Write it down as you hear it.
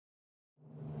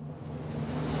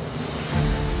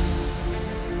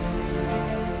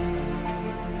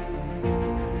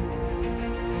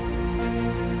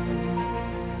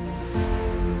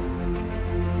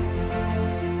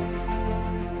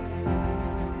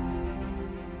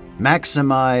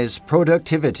Maximize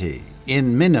productivity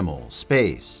in minimal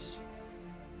space.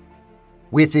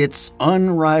 With its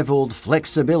unrivaled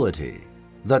flexibility,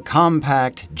 the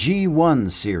compact G1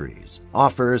 series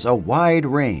offers a wide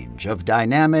range of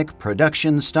dynamic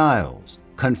production styles,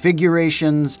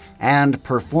 configurations, and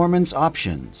performance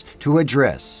options to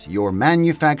address your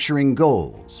manufacturing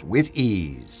goals with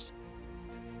ease.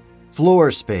 Floor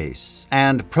space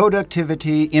and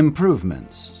productivity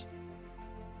improvements.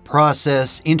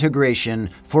 Process integration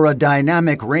for a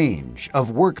dynamic range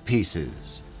of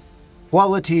workpieces.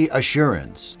 Quality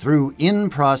assurance through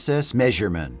in-process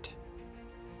measurement.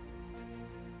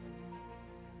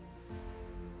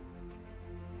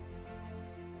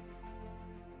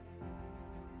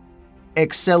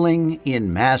 Excelling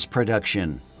in mass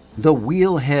production, the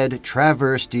wheelhead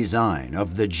traverse design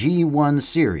of the G1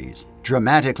 series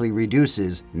dramatically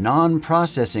reduces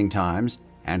non-processing times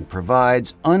and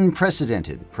provides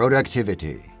unprecedented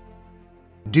productivity.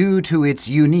 Due to its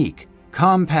unique,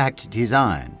 compact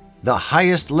design, the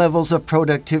highest levels of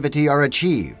productivity are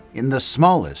achieved in the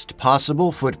smallest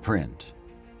possible footprint.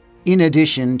 In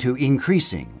addition to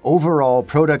increasing overall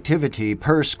productivity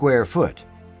per square foot,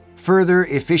 further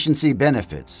efficiency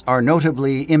benefits are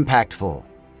notably impactful,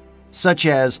 such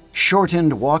as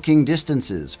shortened walking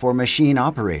distances for machine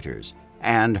operators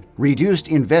and reduced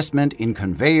investment in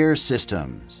conveyor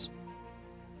systems.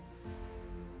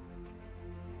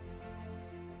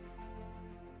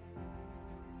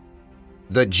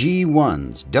 The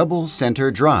G1's double-center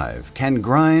drive can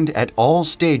grind at all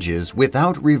stages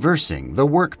without reversing the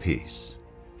workpiece.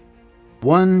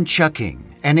 One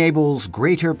chucking enables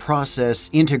greater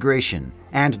process integration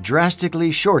and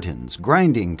drastically shortens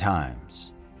grinding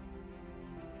times.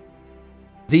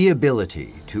 The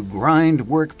ability to grind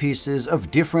workpieces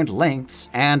of different lengths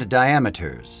and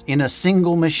diameters in a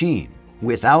single machine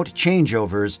without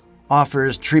changeovers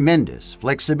offers tremendous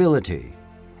flexibility,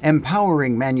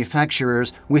 empowering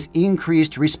manufacturers with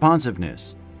increased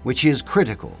responsiveness, which is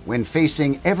critical when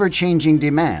facing ever-changing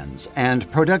demands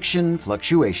and production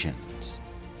fluctuations.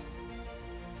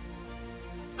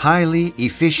 Highly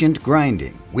efficient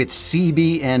grinding with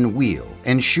CBN wheel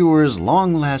ensures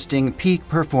long-lasting peak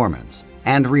performance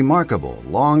and remarkable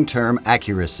long-term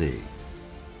accuracy.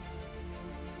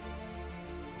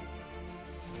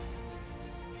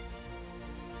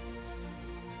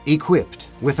 Equipped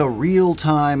with a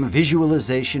real-time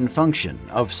visualization function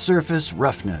of surface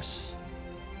roughness,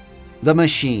 the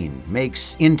machine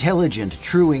makes intelligent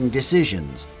truing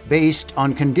decisions based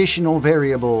on conditional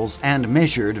variables and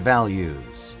measured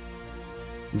values.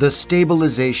 The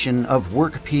stabilization of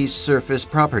workpiece surface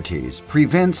properties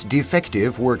prevents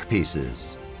defective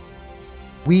workpieces.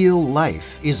 Wheel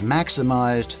life is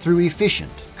maximized through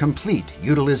efficient, complete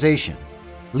utilization,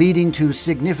 leading to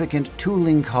significant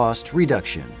tooling cost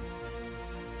reduction.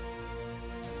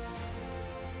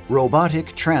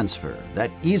 Robotic transfer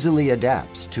that easily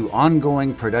adapts to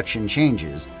ongoing production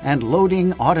changes and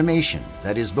loading automation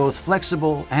that is both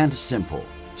flexible and simple,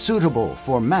 suitable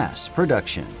for mass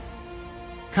production.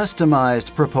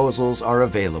 Customized proposals are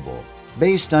available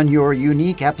based on your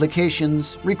unique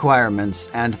applications, requirements,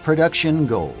 and production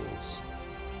goals.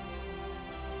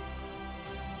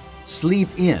 Sleep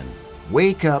in,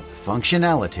 wake up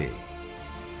functionality.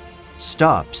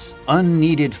 Stops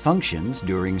unneeded functions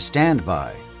during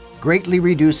standby, greatly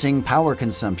reducing power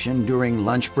consumption during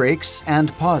lunch breaks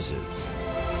and pauses.